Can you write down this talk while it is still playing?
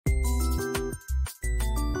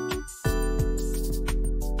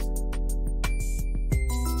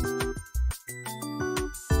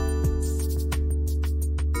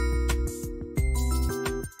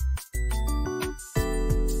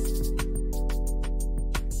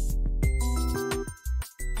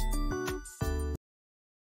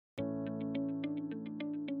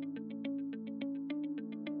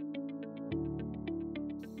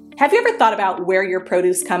Have you ever thought about where your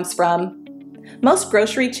produce comes from? Most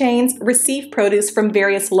grocery chains receive produce from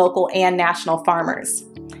various local and national farmers.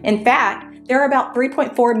 In fact, there are about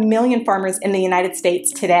 3.4 million farmers in the United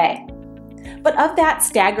States today. But of that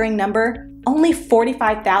staggering number, only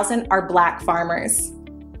 45,000 are Black farmers.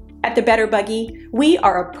 At the Better Buggy, we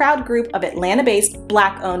are a proud group of Atlanta-based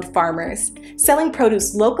Black-owned farmers, selling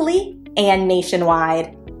produce locally and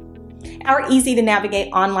nationwide. Our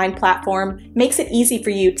easy-to-navigate online platform makes it easy for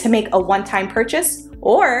you to make a one-time purchase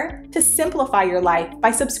or to simplify your life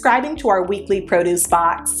by subscribing to our weekly produce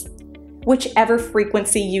box. Whichever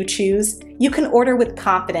frequency you choose, you can order with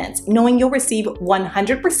confidence, knowing you'll receive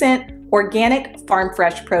 100% organic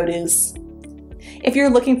farm-fresh produce. If you're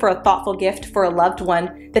looking for a thoughtful gift for a loved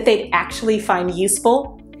one that they'd actually find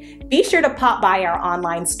useful, be sure to pop by our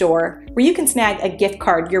online store where you can snag a gift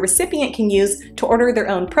card your recipient can use to order their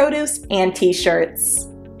own produce and t-shirts.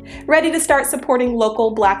 Ready to start supporting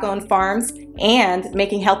local Black-owned farms and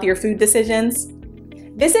making healthier food decisions?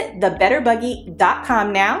 Visit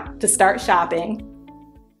thebetterbuggy.com now to start shopping.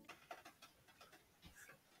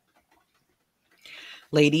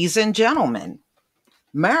 Ladies and gentlemen,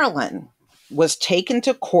 Maryland was taken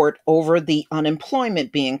to court over the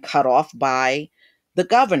unemployment being cut off by the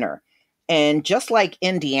governor. And just like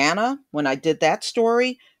Indiana, when I did that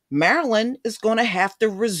story, Maryland is going to have to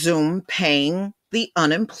resume paying the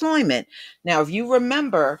unemployment. Now, if you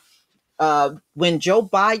remember, when Joe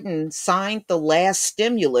Biden signed the last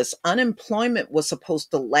stimulus, unemployment was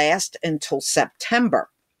supposed to last until September.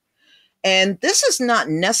 And this is not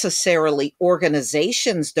necessarily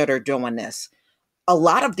organizations that are doing this. A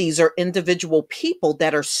lot of these are individual people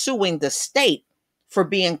that are suing the state for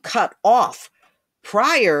being cut off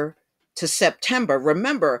prior to September.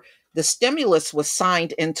 Remember, the stimulus was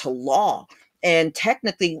signed into law, and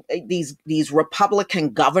technically these Republican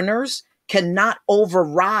governors cannot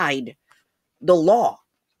override the law.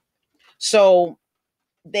 So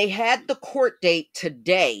they had the court date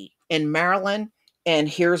today in Maryland, and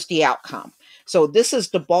here's the outcome. So this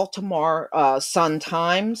is the Baltimore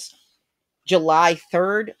Sun-Times, July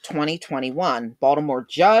 3rd, 2021. Baltimore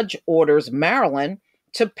judge orders Maryland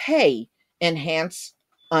to pay enhanced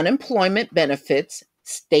unemployment benefits,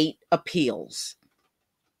 state appeals.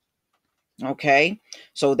 Okay,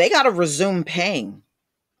 so they got to resume paying,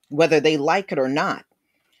 whether they like it or not.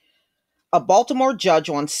 A Baltimore judge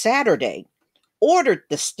on Saturday ordered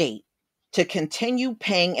the state to continue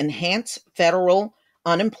paying enhanced federal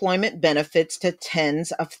unemployment benefits to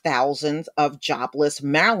tens of thousands of jobless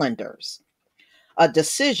Marylanders, a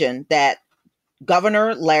decision that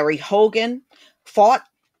Governor Larry Hogan fought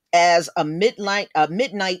as a midnight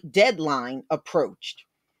deadline approached.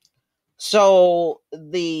 So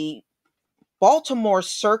the Baltimore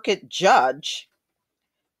circuit judge,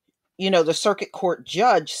 the circuit court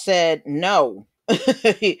judge said, no,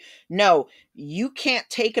 no, you can't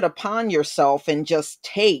take it upon yourself and just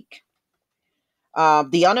take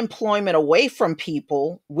the unemployment away from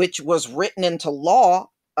people, which was written into law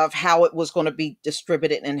of how it was going to be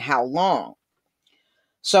distributed and how long.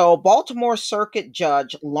 So Baltimore Circuit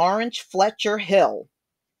Judge Lawrence Fletcher Hill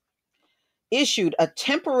issued a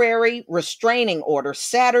temporary restraining order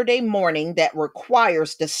Saturday morning that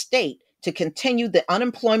requires the state to continue the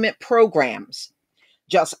unemployment programs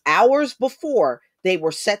just hours before they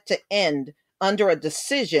were set to end under a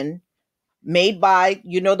decision made by,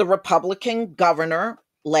 the Republican governor,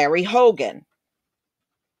 Larry Hogan.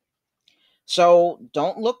 So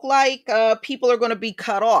don't look like people are going to be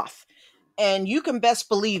cut off. And you can best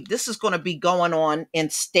believe this is going to be going on in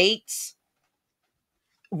states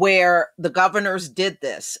where the governors did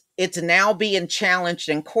this. It's now being challenged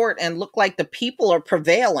in court and look like the people are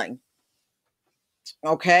prevailing.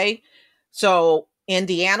 Okay, so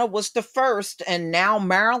Indiana was the first, and now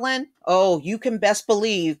Maryland, you can best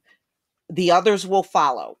believe the others will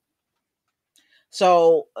follow.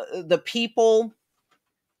 So the people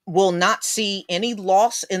will not see any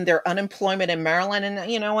loss in their unemployment in Maryland. And,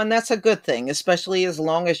 and that's a good thing, especially as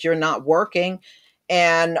long as you're not working.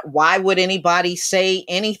 And why would anybody say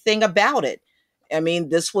anything about it? I mean,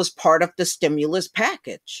 this was part of the stimulus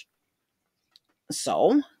package.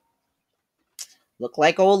 So, look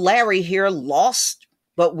like old Larry here lost,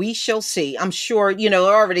 but we shall see. I'm sure, I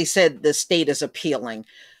already said the state is appealing.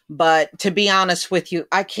 But to be honest with you,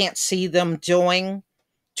 I can't see them doing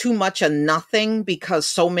too much of nothing because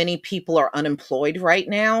so many people are unemployed right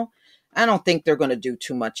now. I don't think they're going to do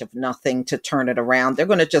too much of nothing to turn it around. They're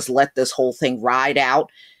going to just let this whole thing ride out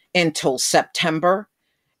until September,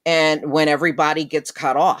 and when everybody gets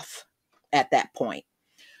cut off at that point.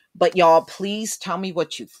 But y'all, please tell me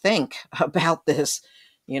what you think about this.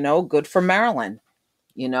 Good for Maryland.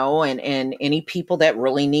 and any people that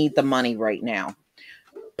really need the money right now.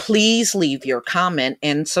 Please leave your comment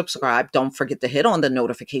and subscribe. Don't forget to hit on the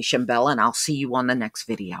notification bell, and I'll see you on the next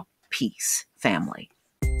video. Peace, family.